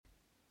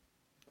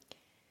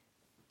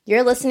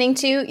You're listening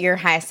to Your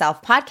Highest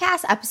Self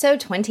Podcast,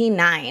 episode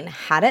 29,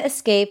 How to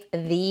Escape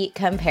the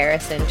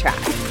Comparison Trap.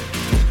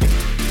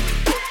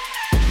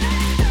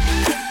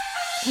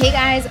 Hey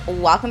guys,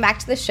 welcome back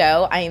to the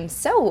show. I am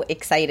so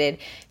excited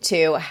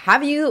to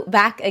have you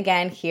back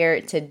again here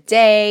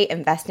today,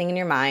 investing in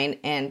your mind,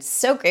 and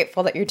so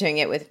grateful that you're doing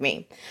it with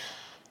me.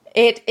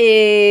 It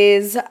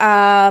is,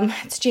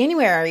 it's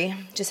January.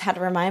 Just had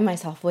to remind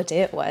myself what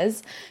day it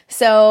was.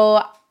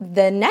 So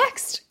the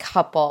next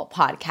couple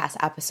podcast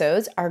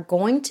episodes are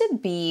going to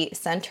be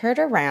centered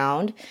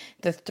around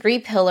the 3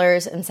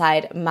 pillars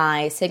inside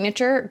my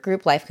signature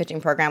group life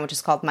coaching program, which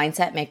is called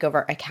Mindset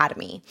Makeover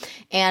Academy.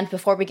 And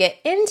before we get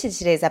into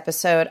today's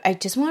episode, I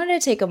just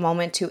wanted to take a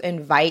moment to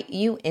invite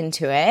you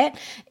into it.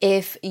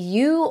 If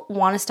you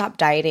want to stop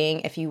dieting,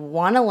 if you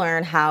want to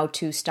learn how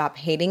to stop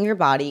hating your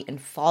body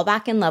and fall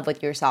back in love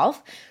with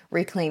yourself,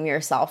 reclaim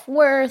your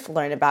self-worth,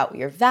 learn about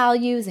your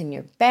values and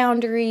your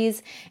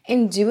boundaries,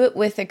 and do it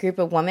with a group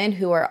of women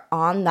who are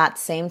on that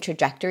same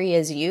trajectory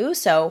as you.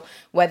 So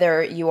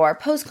whether you are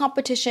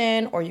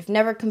post-competition or you've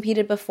never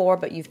competed before,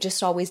 but you've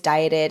just always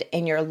dieted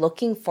and you're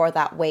looking for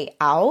that way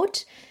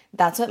out,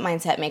 that's what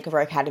Mindset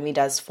Makeover Academy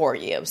does for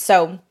you.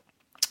 So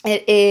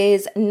it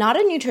is not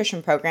a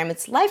nutrition program,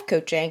 it's life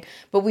coaching,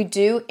 but we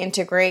do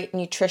integrate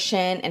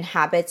nutrition and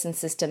habits and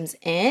systems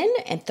in,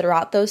 and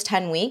throughout those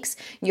 10 weeks,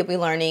 you'll be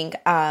learning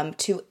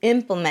to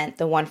implement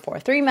the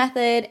 1-4-3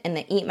 method and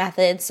the EAT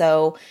method,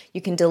 so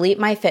you can delete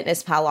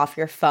MyFitnessPal off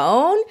your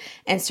phone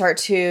and start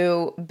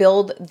to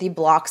build the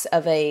blocks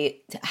of a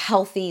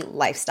healthy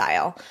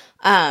lifestyle.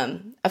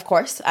 Of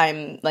course,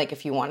 I'm like,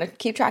 if you want to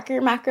keep track of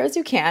your macros,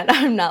 you can.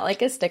 I'm not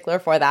like a stickler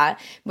for that.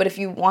 But if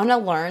you want to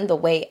learn the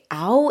way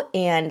out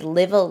and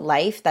live a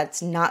life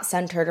that's not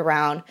centered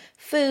around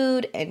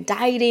food and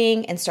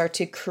dieting and start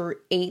to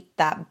create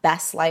that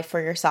best life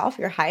for yourself,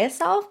 your highest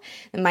self,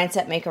 the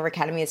Mindset Makeover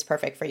Academy is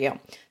perfect for you.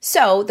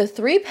 So the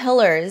 3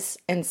 pillars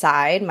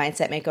inside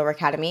Mindset Makeover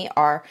Academy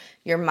are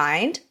your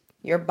mind,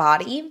 your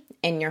body,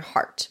 and your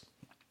heart.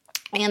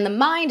 And the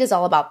mind is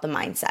all about the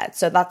mindset.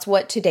 So that's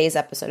what today's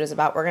episode is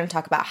about. We're going to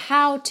talk about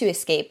how to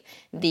escape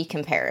the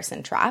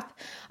comparison trap.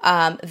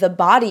 The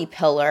body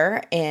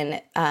pillar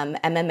in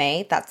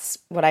MMA, that's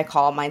what I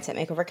call Mindset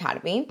Makeover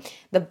Academy.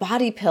 The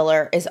body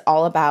pillar is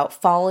all about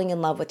falling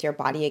in love with your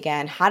body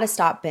again, how to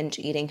stop binge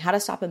eating, how to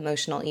stop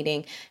emotional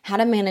eating, how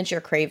to manage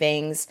your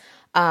cravings,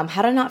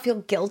 how to not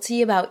feel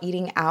guilty about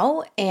eating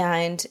out.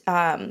 And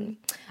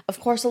of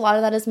course, a lot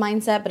of that is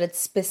mindset, but it's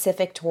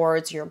specific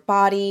towards your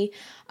body.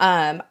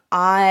 Even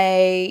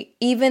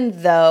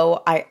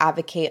though I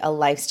advocate a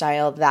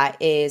lifestyle that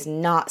is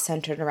not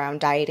centered around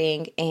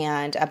dieting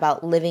and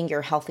about living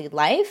your healthy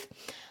life,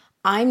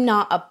 I'm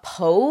not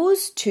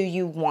opposed to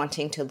you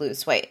wanting to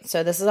lose weight.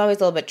 So this is always a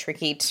little bit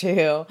tricky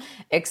to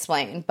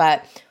explain,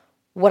 but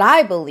what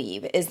I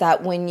believe is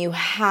that when you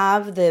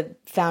have the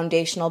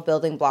foundational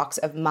building blocks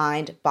of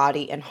mind,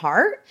 body, and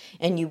heart,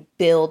 and you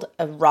build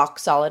a rock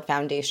solid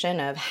foundation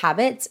of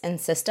habits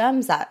and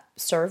systems that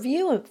serve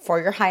you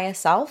for your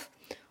highest self,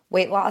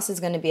 weight loss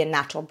is going to be a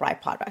natural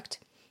byproduct.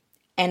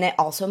 And it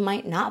also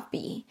might not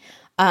be.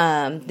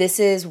 This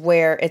is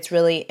where it's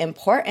really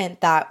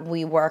important that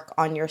we work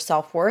on your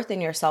self-worth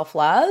and your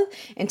self-love,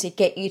 and to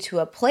get you to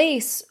a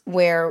place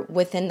where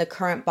within the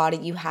current body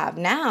you have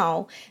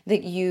now,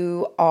 that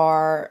you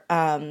are,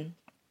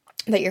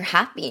 that you're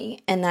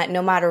happy, and that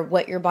no matter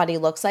what your body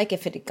looks like,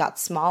 if it got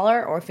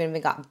smaller or if it even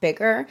got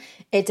bigger,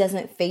 it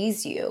doesn't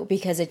faze you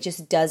because it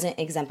just doesn't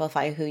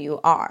exemplify who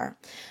you are.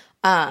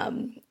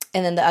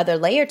 And then the other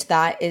layer to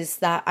that is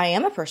that I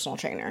am a personal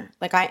trainer.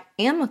 Like, I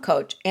am a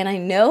coach, and I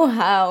know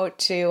how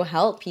to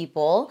help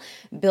people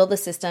build the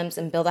systems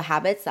and build the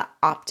habits that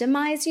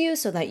optimize you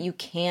so that you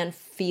can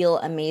feel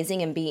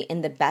amazing and be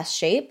in the best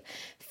shape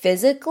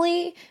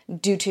physically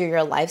due to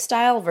your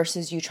lifestyle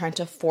versus you trying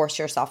to force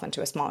yourself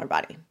into a smaller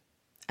body.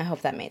 I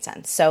hope that made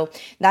sense. So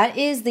that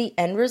is the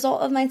end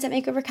result of Mindset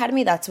Makeover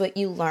Academy. That's what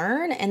you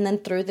learn. And then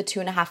through the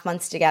 2.5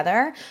 months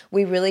together,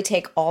 we really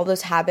take all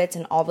those habits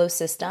and all those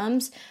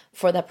systems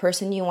for the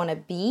person you want to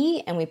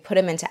be, and we put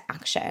them into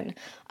action.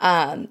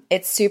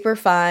 It's super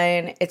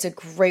fun. It's a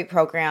great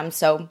program.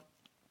 So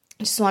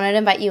I just wanted to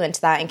invite you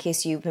into that in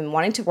case you've been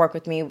wanting to work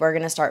with me. We're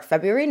going to start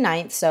February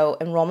 9th. So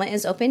enrollment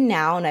is open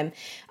now, and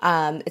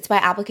it's by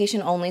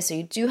application only. So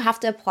you do have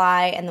to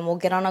apply, and then we'll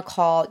get on a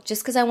call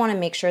just because I want to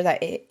make sure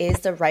that it is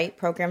the right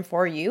program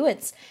for you.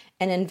 It's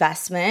an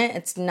investment.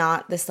 It's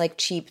not this like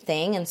cheap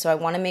thing. And so I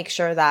want to make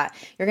sure that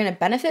you're going to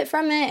benefit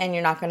from it, and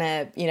you're not going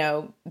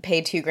to,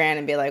 pay $2,000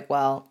 and be like,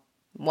 well,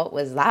 what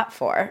was that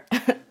for?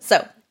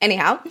 So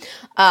anyhow,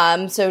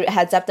 so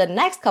heads up, the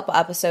next couple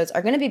episodes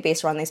are going to be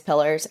based around these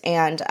pillars.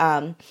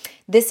 And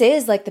this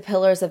is like the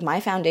pillars of my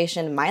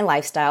foundation, my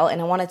lifestyle.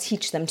 And I want to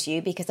teach them to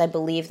you because I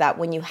believe that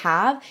when you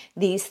have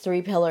these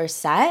 3 pillars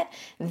set,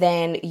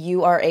 then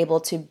you are able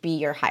to be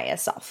your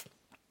highest self.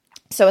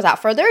 So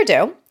without further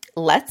ado,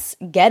 let's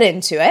get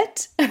into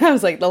it. I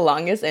was like the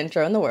longest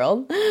intro in the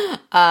world.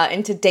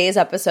 In today's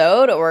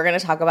episode, we're going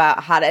to talk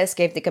about how to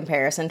escape the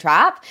comparison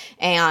trap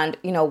and,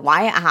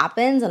 why it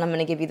happens. And I'm going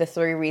to give you the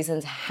 3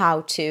 reasons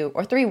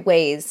or 3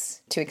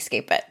 ways to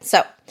escape it.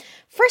 So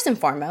first and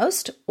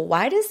foremost,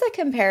 why does the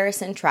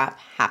comparison trap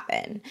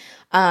happen?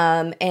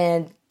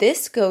 And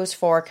this goes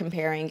for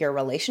comparing your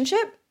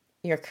relationship,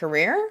 your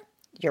career,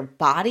 your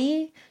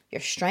body,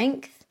 your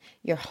strength,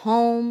 your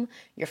home,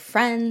 your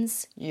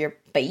friends, your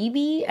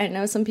baby. I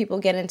know some people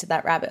get into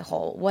that rabbit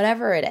hole,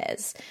 whatever it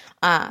is.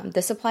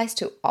 This applies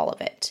to all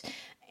of it.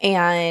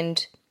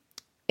 And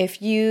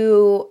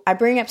I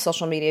bring up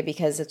social media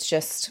because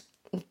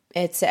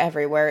it's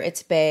everywhere.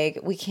 It's big.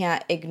 We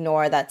can't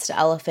ignore that's the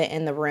elephant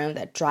in the room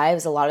that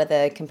drives a lot of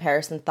the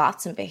comparison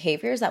thoughts and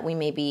behaviors that we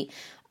may be,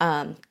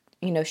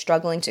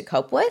 struggling to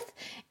cope with.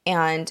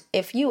 And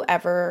if you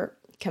ever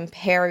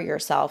compare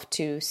yourself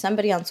to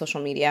somebody on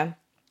social media,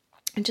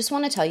 I just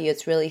want to tell you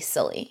it's really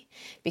silly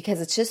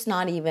because it's just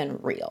not even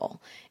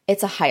real.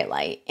 It's a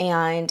highlight,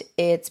 and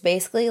it's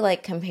basically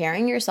like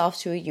comparing yourself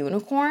to a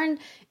unicorn.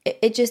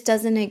 It just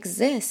doesn't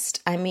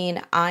exist. I mean,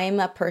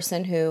 I'm a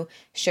person who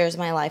shares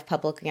my life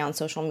publicly on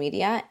social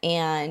media,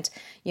 and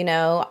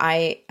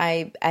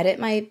I edit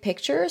my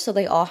pictures so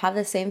they all have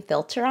the same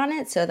filter on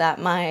it so that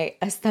my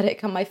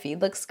aesthetic on my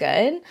feed looks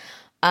good.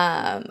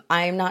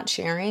 I'm not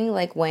sharing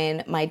like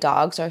when my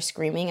dogs are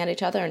screaming at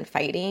each other and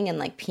fighting and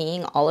like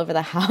peeing all over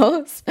the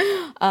house.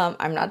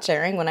 I'm not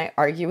sharing when I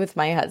argue with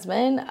my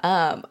husband.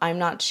 I'm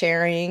not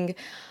sharing.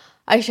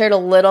 I shared a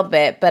little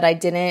bit, but I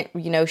didn't,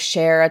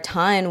 share a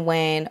ton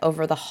when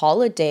over the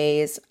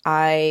holidays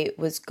I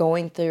was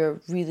going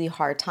through a really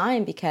hard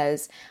time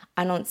because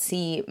I don't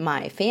see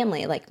my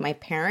family, like my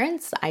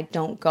parents. I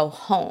don't go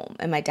home,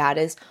 and my dad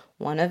is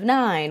one of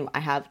 9. I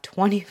have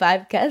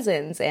 25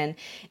 cousins, and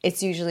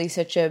it's usually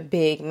such a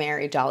big,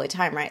 merry, jolly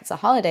time, right? It's the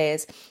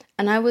holidays.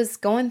 And I was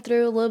going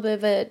through a little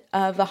bit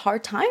of a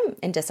hard time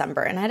in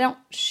December, and I don't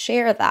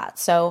share that.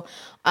 So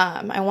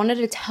I wanted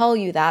to tell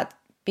you that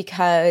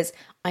because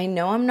I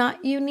know I'm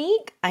not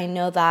unique. I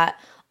know that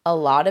a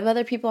lot of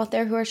other people out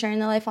there who are sharing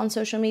their life on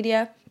social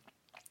media,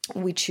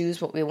 we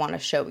choose what we want to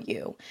show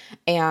you.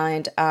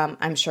 And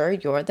I'm sure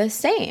you're the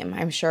same.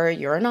 I'm sure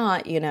you're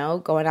not,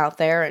 going out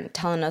there and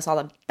telling us all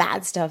the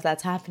bad stuff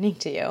that's happening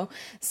to you.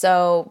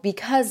 So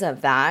because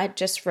of that,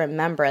 just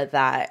remember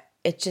that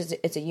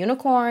it's a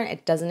unicorn.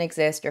 It doesn't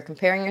exist. You're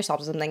comparing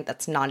yourself to something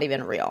that's not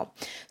even real.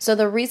 So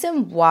the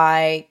reason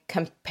why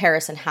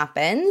comparison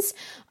happens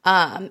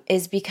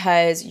is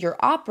because your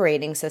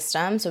operating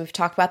system, so we've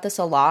talked about this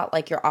a lot,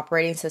 like your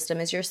operating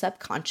system is your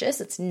subconscious.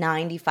 It's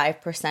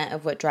 95%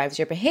 of what drives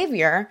your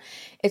behavior.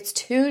 It's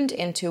tuned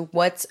into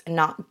what's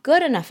not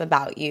good enough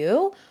about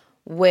you,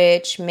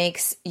 which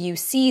makes you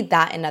see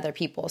that in other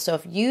people. So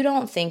if you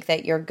don't think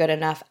that you're good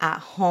enough at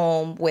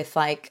home with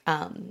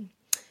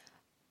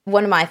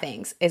one of my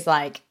things is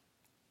like,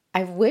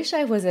 I wish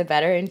I was a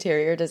better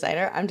interior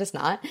designer. I'm just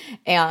not.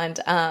 And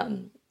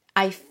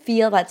I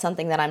feel that's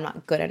something that I'm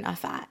not good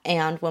enough at.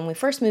 And when we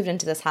first moved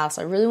into this house,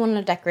 I really wanted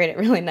to decorate it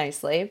really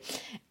nicely.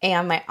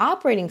 And my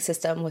operating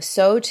system was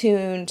so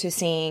tuned to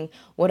seeing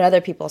what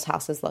other people's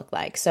houses look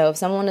like. So if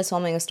someone is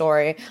filming a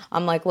story,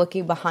 I'm like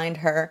looking behind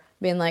her,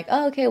 being like,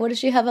 oh, okay, what does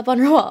she have up on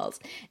her walls?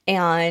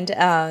 And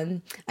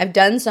I've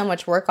done so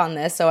much work on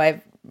this. So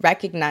I've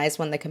recognize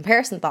when the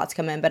comparison thoughts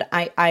come in, but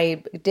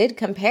I did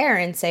compare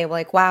and say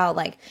like, wow,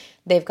 like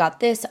they've got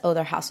this, oh,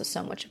 their house is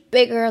so much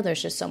bigger,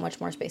 there's just so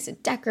much more space to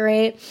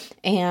decorate,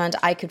 and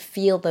I could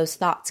feel those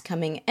thoughts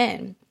coming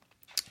in.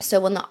 So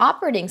when the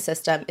operating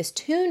system is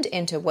tuned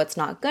into what's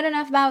not good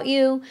enough about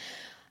you,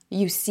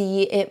 you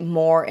see it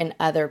more in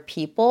other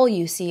people.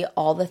 You see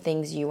all the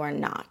things you are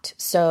not.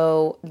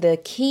 So the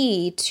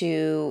key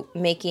to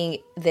making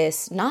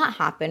this not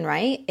happen,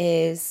 right,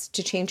 is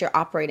to change your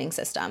operating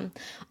system.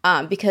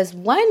 Because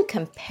when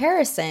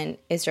comparison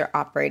is your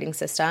operating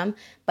system,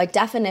 by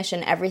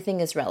definition,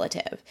 everything is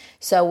relative.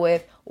 So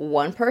if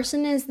one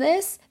person is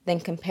this, then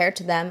compared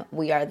to them,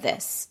 we are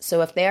this.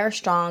 So if they are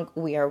strong,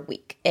 we are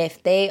weak.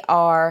 If they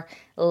are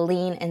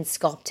lean and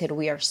sculpted,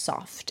 we are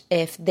soft.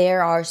 If they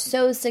are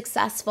so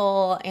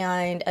successful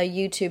and a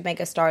YouTube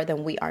megastar,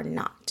 then we are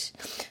not.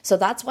 So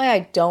that's why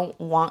I don't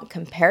want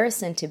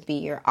comparison to be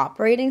your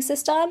operating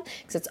system,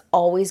 because it's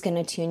always going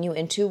to tune you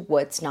into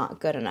what's not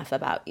good enough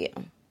about you.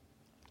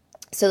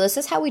 So this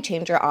is how we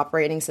change our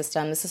operating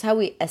system. This is how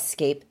we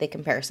escape the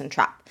comparison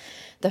trap.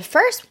 The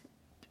first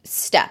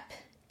step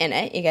in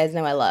it, you guys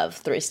know I love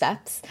 3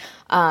 steps,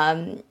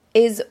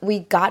 is we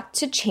got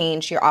to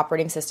change your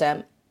operating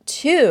system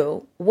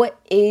to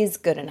what is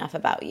good enough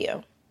about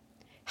you.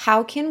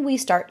 How can we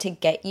start to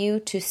get you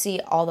to see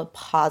all the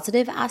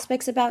positive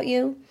aspects about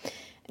you,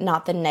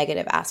 not the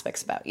negative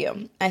aspects about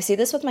you? I see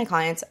this with my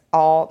clients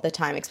all the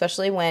time,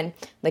 especially when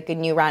like a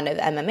new round of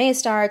MMA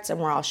starts and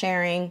we're all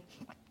sharing.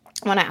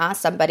 When I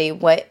ask somebody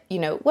what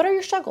are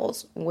your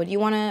struggles? What do you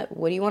want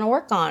to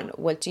work on?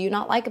 What do you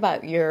not like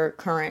about your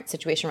current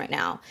situation right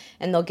now?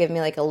 And they'll give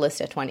me like a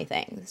list of 20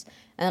 things.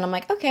 And then I'm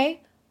like,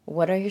 okay,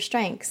 what are your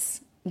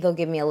strengths? they'll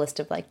give me a list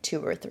of like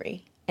 2 or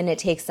 3. And it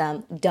takes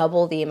them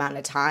double the amount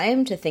of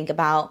time to think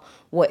about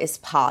what is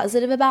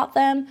positive about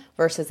them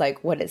versus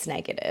like what is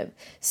negative.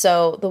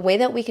 So the way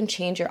that we can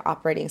change your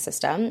operating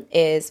system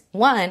is,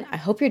 one, I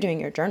hope you're doing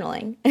your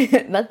journaling.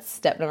 That's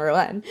step number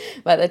 1.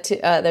 But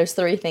there's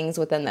 3 things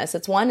within this.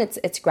 It's one,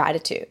 it's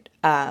gratitude.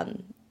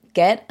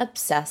 Get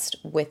obsessed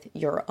with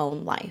your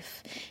own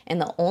life.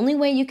 And the only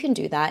way you can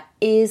do that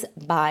is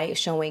by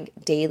showing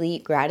daily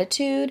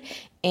gratitude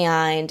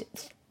and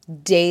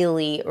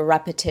daily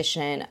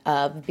repetition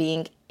of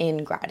being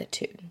in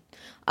gratitude.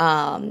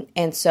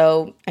 And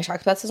so I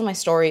talked about this in my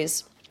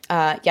stories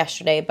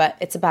yesterday, but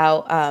it's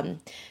about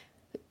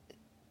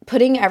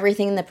putting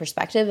everything in the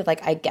perspective of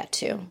like, I get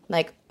to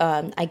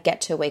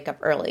wake up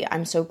early.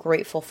 I'm so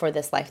grateful for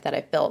this life that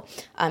I've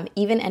built.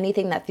 Even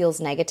anything that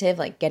feels negative,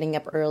 like getting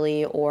up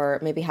early or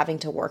maybe having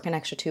to work an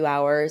extra 2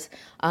 hours.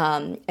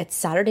 It's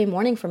Saturday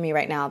morning for me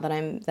right now that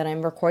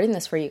I'm recording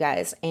this for you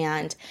guys.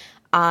 And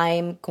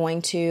I'm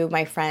going to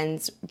my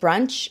friend's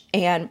brunch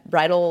and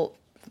bridal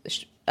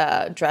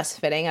dress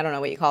fitting. I don't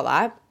know what you call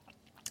that.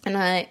 And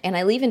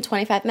I leave in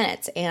 25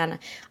 minutes. And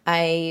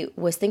I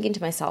was thinking to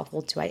myself,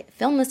 well, do I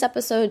film this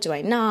episode? Do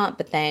I not?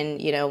 But then,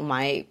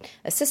 my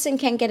assistant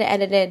can't get it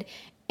edited.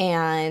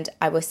 And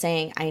I was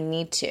saying I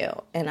need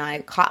to. And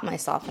I caught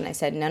myself and I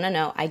said,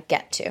 no, I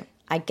get to.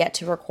 I get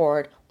to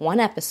record one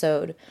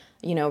episode,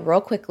 real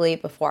quickly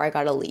before I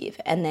got to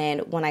leave. And then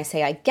when I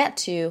say I get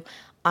to,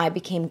 I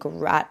became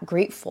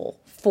grateful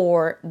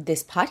for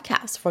this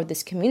podcast, for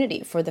this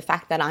community, for the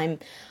fact that I'm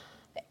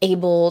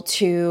able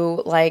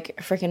to like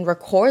freaking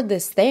record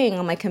this thing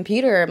on my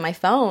computer, my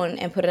phone,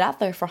 and put it out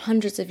there for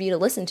hundreds of you to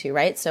listen to,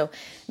 right? So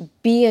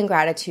be in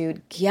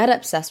gratitude, get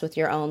obsessed with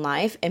your own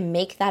life, and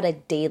make that a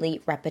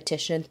daily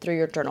repetition through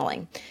your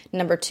journaling.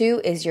 Number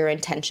 2 is your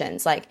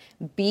intentions. Like,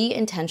 be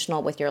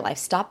intentional with your life.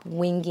 Stop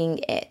winging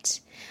it.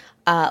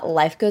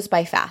 Life goes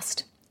by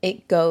fast.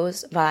 It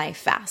goes by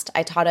fast.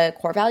 I taught a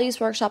core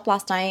values workshop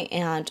last night,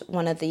 and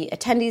one of the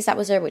attendees that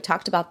was there, we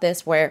talked about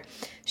this, where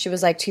she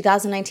was like,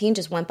 2019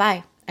 just went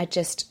by. I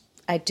just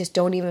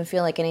don't even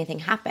feel like anything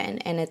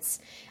happened. And it's,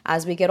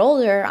 as we get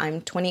older,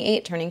 I'm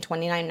 28, turning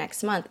 29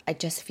 next month. I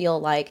just feel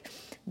like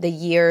the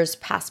years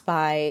pass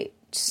by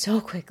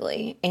so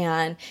quickly.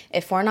 And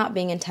if we're not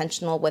being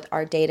intentional with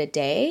our day to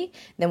day,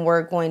 then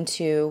we're going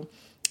to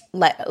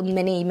let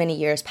many, many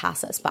years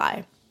pass us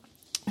by.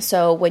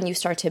 So when you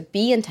start to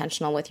be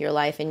intentional with your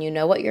life and you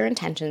know what your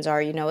intentions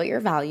are, you know what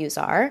your values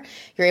are,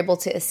 you're able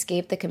to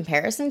escape the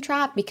comparison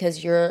trap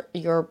because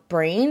your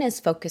brain is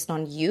focused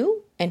on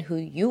you and who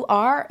you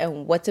are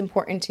and what's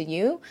important to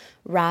you,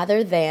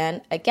 rather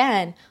than,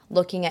 again,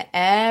 looking at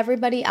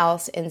everybody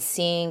else and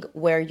seeing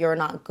where you're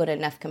not good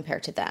enough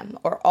compared to them,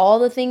 or all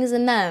the things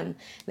in them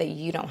that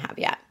you don't have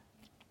yet.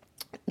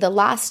 The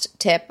last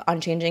tip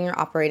on changing your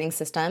operating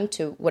system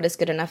to what is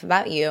good enough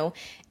about you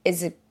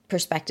is a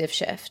perspective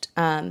shift.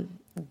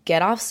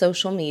 Get off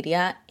social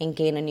media and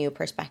gain a new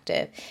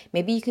perspective.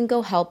 Maybe you can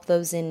go help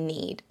those in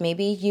need.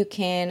 Maybe you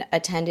can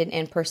attend an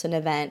in-person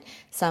event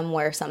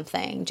somewhere,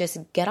 something. Just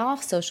get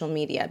off social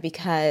media,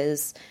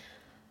 because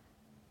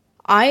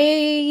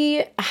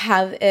I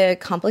have a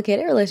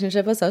complicated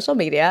relationship with social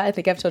media. I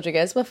think I've told you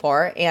guys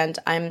before, and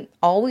I'm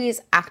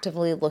always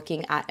actively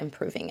looking at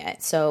improving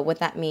it. So what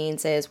that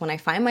means is when I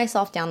find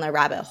myself down the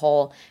rabbit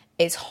hole,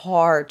 it's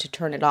hard to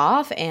turn it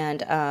off,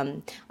 and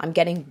I'm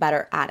getting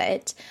better at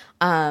it.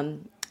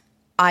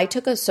 I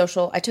took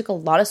a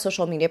lot of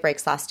social media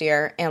breaks last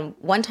year, and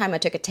one time I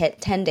took a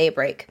 10-day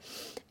break,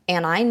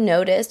 and I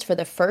noticed for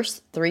the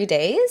first 3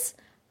 days,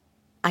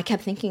 I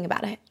kept thinking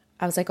about it.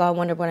 I was like, oh, I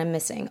wonder what I'm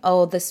missing.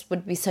 Oh, this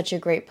would be such a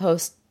great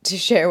post to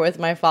share with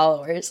my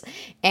followers.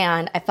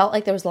 And I felt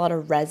like there was a lot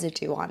of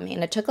residue on me.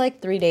 And it took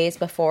like 3 days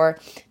before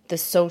the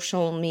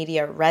social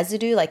media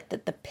residue, like the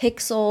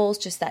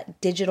pixels, just that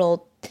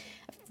digital,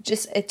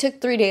 it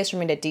took 3 days for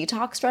me to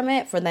detox from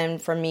it,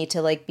 for me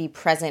to like be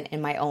present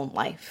in my own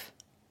life.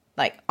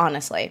 Like,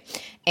 honestly.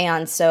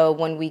 And so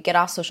when we get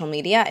off social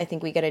media, I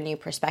think we get a new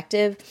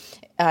perspective.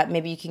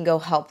 Maybe you can go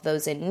help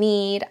those in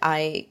need.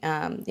 I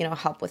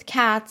help with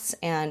cats,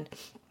 and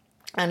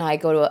I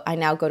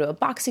now go to a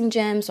boxing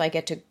gym, so I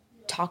get to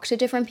talk to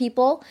different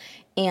people,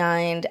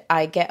 and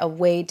I get a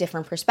way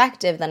different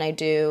perspective than I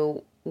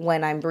do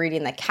when I'm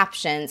reading the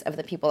captions of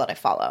the people that I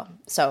follow.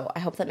 So I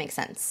hope that makes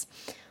sense.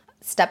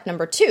 Thing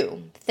number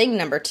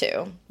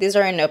two, these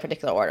are in no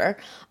particular order,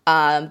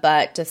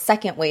 but the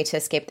second way to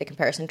escape the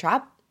comparison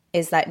trap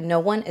is that no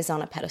one is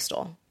on a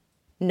pedestal.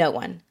 No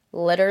one.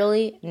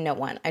 Literally no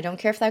one. I don't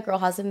care if that girl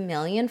has 1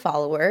 million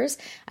followers.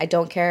 I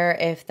don't care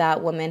if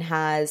that woman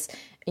has,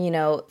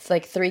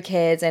 like 3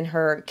 kids and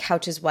her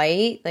couch is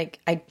white. Like,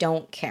 I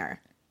don't care.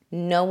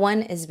 No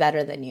one is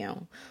better than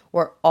you.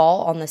 We're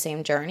all on the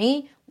same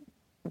journey.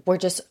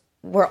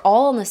 We're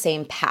all on the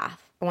same path.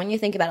 And when you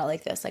think about it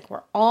like this, like,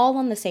 we're all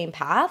on the same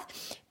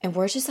path, and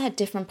we're just at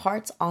different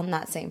parts on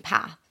that same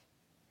path.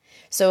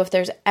 So if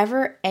there's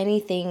ever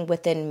anything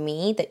within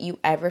me that you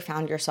ever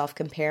found yourself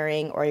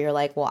comparing, or you're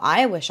like, well,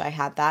 I wish I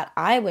had that.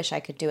 I wish I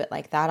could do it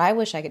like that. I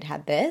wish I could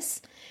have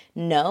this.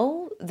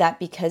 Know that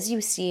because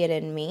you see it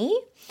in me,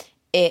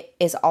 it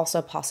is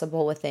also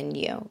possible within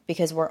you,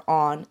 because we're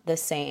on the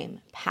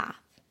same path.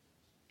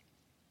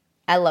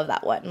 I love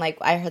that one. Like,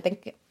 I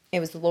think it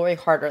was Lori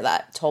Harder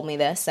that told me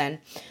this, and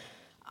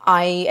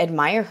I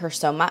admire her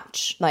so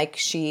much. Like,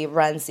 she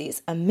runs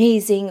these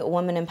amazing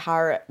women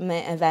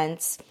empowerment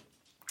events,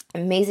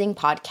 amazing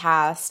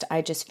podcast.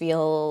 I just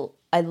feel,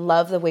 I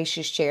love the way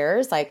she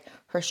shares like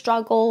her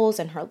struggles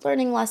and her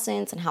learning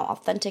lessons and how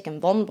authentic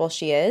and vulnerable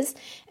she is.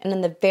 And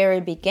in the very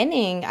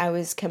beginning, I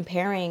was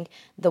comparing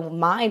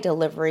my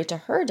delivery to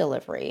her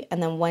delivery.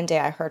 And then one day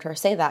I heard her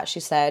say that. She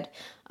said,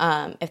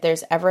 if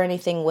there's ever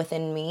anything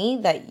within me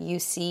that you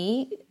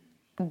see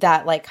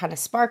that like kind of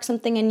sparks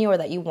something in you or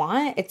that you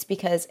want, it's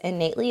because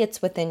innately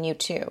it's within you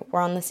too.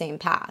 We're on the same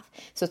path.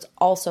 So it's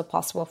also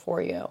possible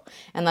for you.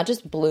 And that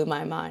just blew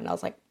my mind. I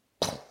was like,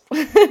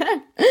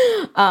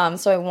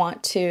 so I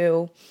want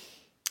to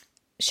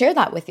share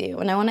that with you,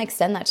 and I want to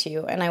extend that to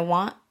you, and I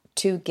want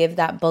to give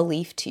that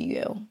belief to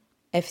you.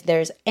 If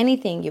there's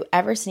anything you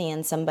ever see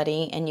in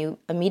somebody and you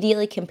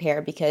immediately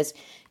compare because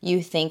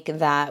you think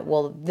that,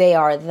 well, they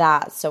are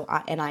that, so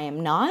I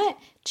am not,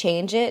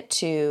 change it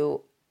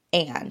to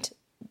and.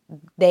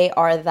 They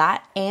are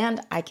that,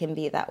 and I can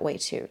be that way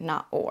too,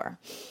 not or.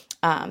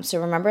 So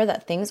remember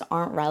that things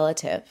aren't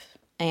relative,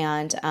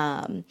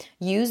 and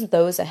use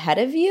those ahead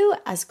of you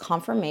as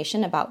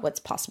confirmation about what's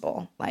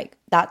possible. Like,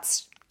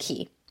 that's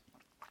key.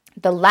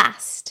 The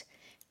last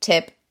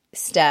tip,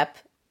 step,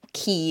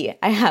 key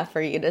I have for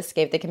you to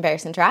escape the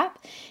comparison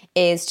trap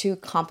is to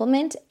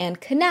compliment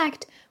and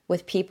connect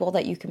with people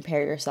that you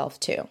compare yourself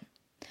to.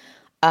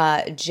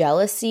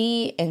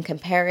 Jealousy and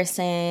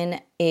comparison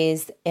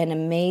is an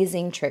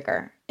amazing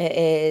trigger. It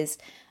is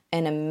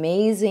an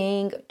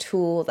amazing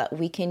tool that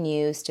we can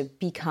use to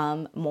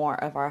become more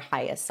of our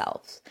highest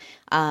selves.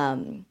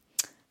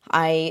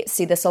 I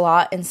see this a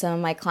lot in some of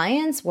my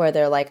clients where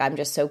they're like, I'm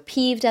just so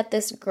peeved at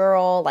this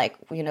girl. Like,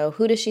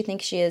 who does she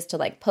think she is to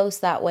like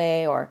post that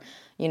way? Or,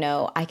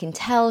 I can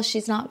tell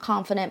she's not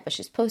confident, but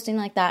she's posting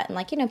like that. And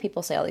like,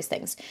 people say all these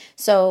things.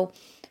 So,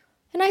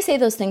 and I say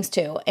those things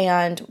too.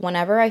 And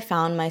whenever I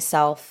found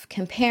myself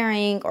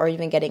comparing or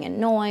even getting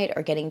annoyed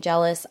or getting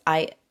jealous,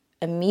 I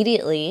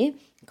immediately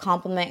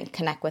compliment and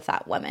connect with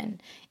that woman.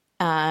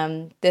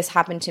 This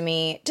happened to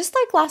me just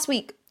like last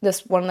week.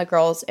 One of the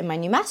girls in my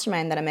new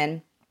mastermind that I'm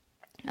in,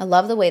 I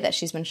love the way that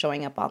she's been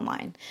showing up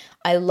online.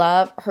 I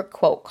love her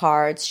quote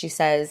cards. She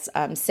says,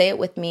 say it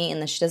with me, and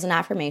then she does an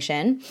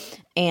affirmation.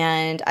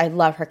 And I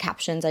love her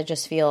captions. I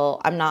just feel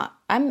I'm not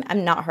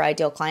her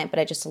ideal client, but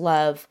I just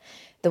love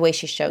the way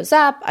she shows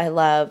up. I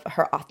love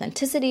her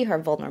authenticity, her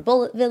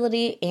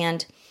vulnerability,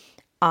 and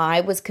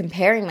I was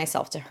comparing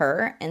myself to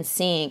her and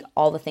seeing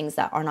all the things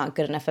that are not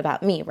good enough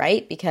about me,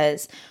 right?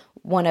 Because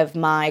one of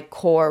my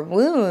core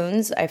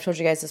wounds, I've told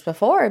you guys this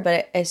before,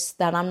 but it's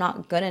that I'm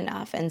not good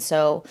enough. And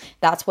so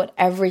that's what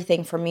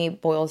everything for me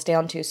boils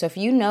down to. So if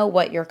you know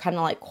what your kind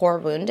of like core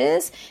wound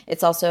is,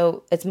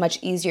 it's much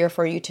easier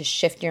for you to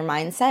shift your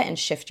mindset and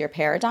shift your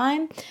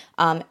paradigm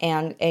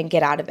and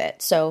get out of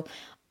it. So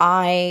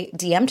I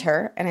DM'd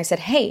her and I said,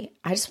 hey,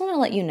 I just want to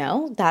let you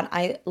know that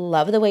I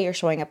love the way you're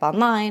showing up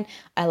online.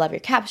 I love your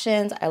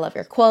captions. I love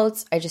your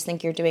quotes. I just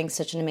think you're doing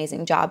such an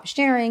amazing job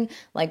sharing,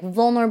 like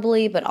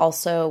vulnerably, but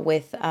also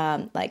with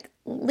like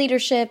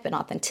leadership and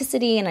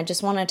authenticity. And I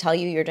just want to tell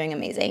you you're doing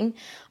amazing.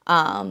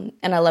 And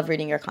I love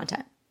reading your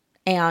content.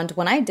 And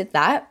when I did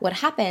that, what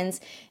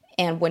happens,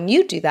 and when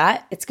you do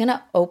that, it's going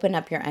to open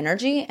up your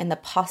energy and the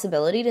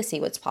possibility to see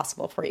what's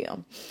possible for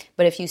you.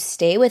 But if you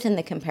stay within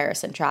the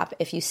comparison trap,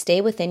 if you stay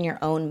within your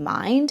own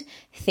mind,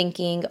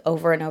 thinking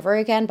over and over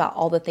again about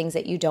all the things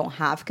that you don't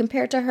have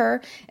compared to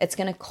her, it's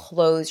going to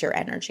close your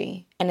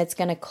energy and it's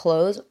going to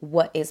close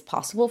what is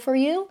possible for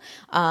you.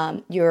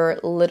 You're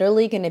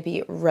literally going to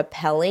be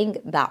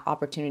repelling that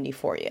opportunity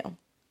for you.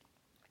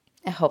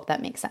 I hope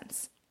that makes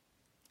sense.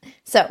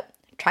 So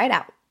try it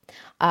out.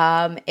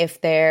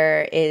 If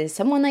there is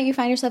someone that you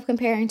find yourself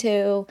comparing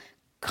to,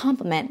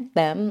 compliment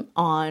them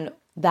on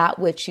that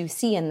which you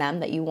see in them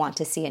that you want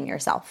to see in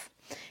yourself.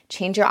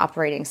 Change your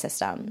operating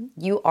system.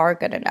 You are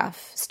good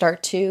enough.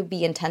 Start to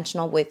be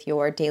intentional with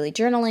your daily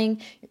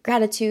journaling, your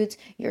gratitudes,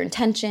 your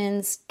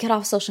intentions. Get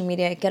off social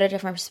media, get a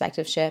different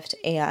perspective shift,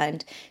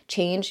 and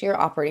change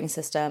your operating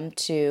system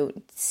to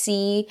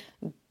see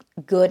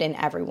good in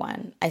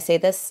everyone. I say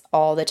this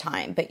all the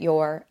time, but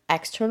your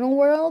external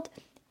world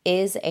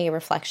is a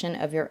reflection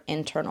of your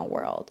internal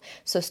world.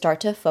 So start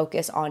to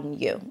focus on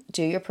you.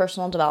 Do your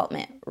personal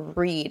development,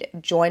 read,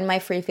 join my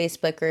free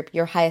Facebook group,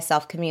 Your Highest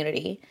Self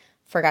Community.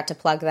 Forgot to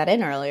plug that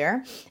in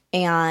earlier.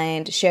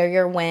 And share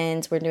your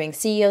wins. We're doing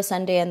CEO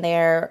Sunday in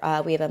there.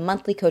 We have a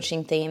monthly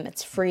coaching theme.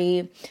 It's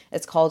free.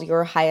 It's called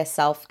Your Highest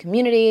Self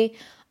Community.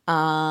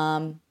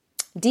 DM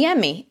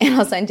me and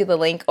I'll send you the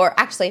link, or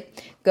actually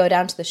go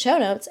down to the show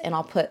notes and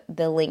I'll put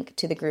the link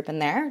to the group in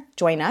there.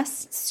 Join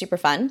us. It's super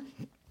fun.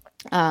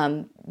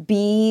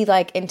 Be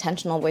like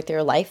intentional with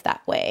your life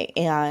that way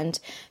and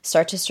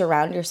start to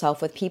surround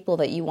yourself with people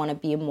that you want to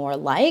be more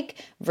like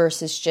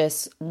versus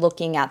just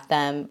looking at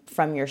them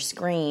from your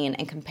screen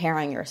and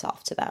comparing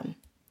yourself to them.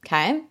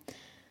 Okay?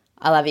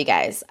 I love you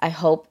guys. I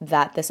hope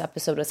that this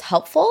episode was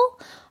helpful.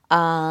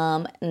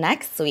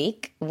 Next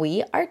week,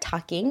 we are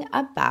talking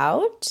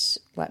about,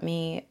 let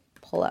me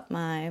pull up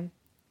my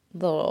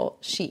little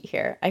sheet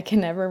here. I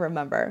can never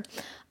remember.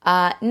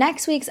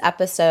 Next week's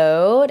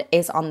episode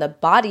is on the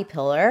body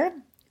pillar.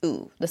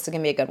 Ooh, this is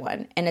going to be a good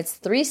one. And it's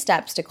 3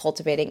 steps to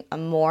cultivating a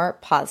more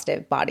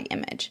positive body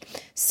image.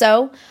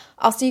 So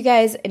I'll see you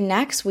guys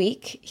next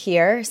week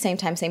here, same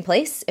time, same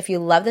place. If you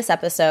love this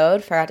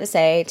episode, forgot to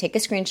say, take a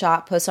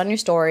screenshot, post on your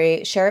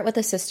story, share it with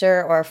a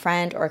sister or a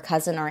friend or a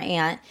cousin or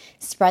aunt.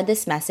 Spread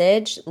this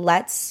message.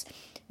 Let's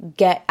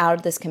get out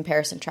of this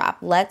comparison trap.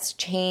 Let's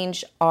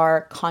change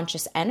our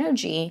conscious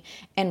energy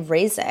and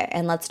raise it.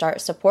 And let's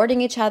start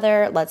supporting each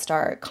other. Let's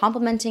start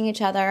complimenting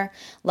each other.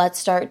 Let's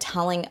start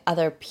telling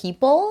other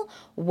people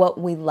what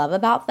we love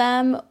about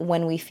them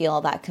when we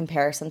feel that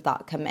comparison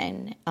thought come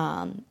in.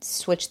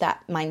 Switch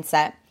that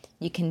mindset.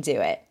 You can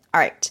do it.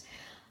 All right.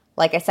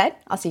 Like I said,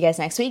 I'll see you guys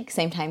next week.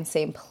 Same time,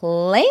 same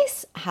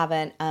place. Have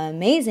an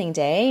amazing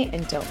day.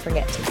 And don't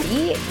forget to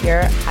be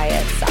your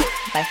highest self.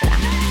 Bye for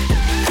now.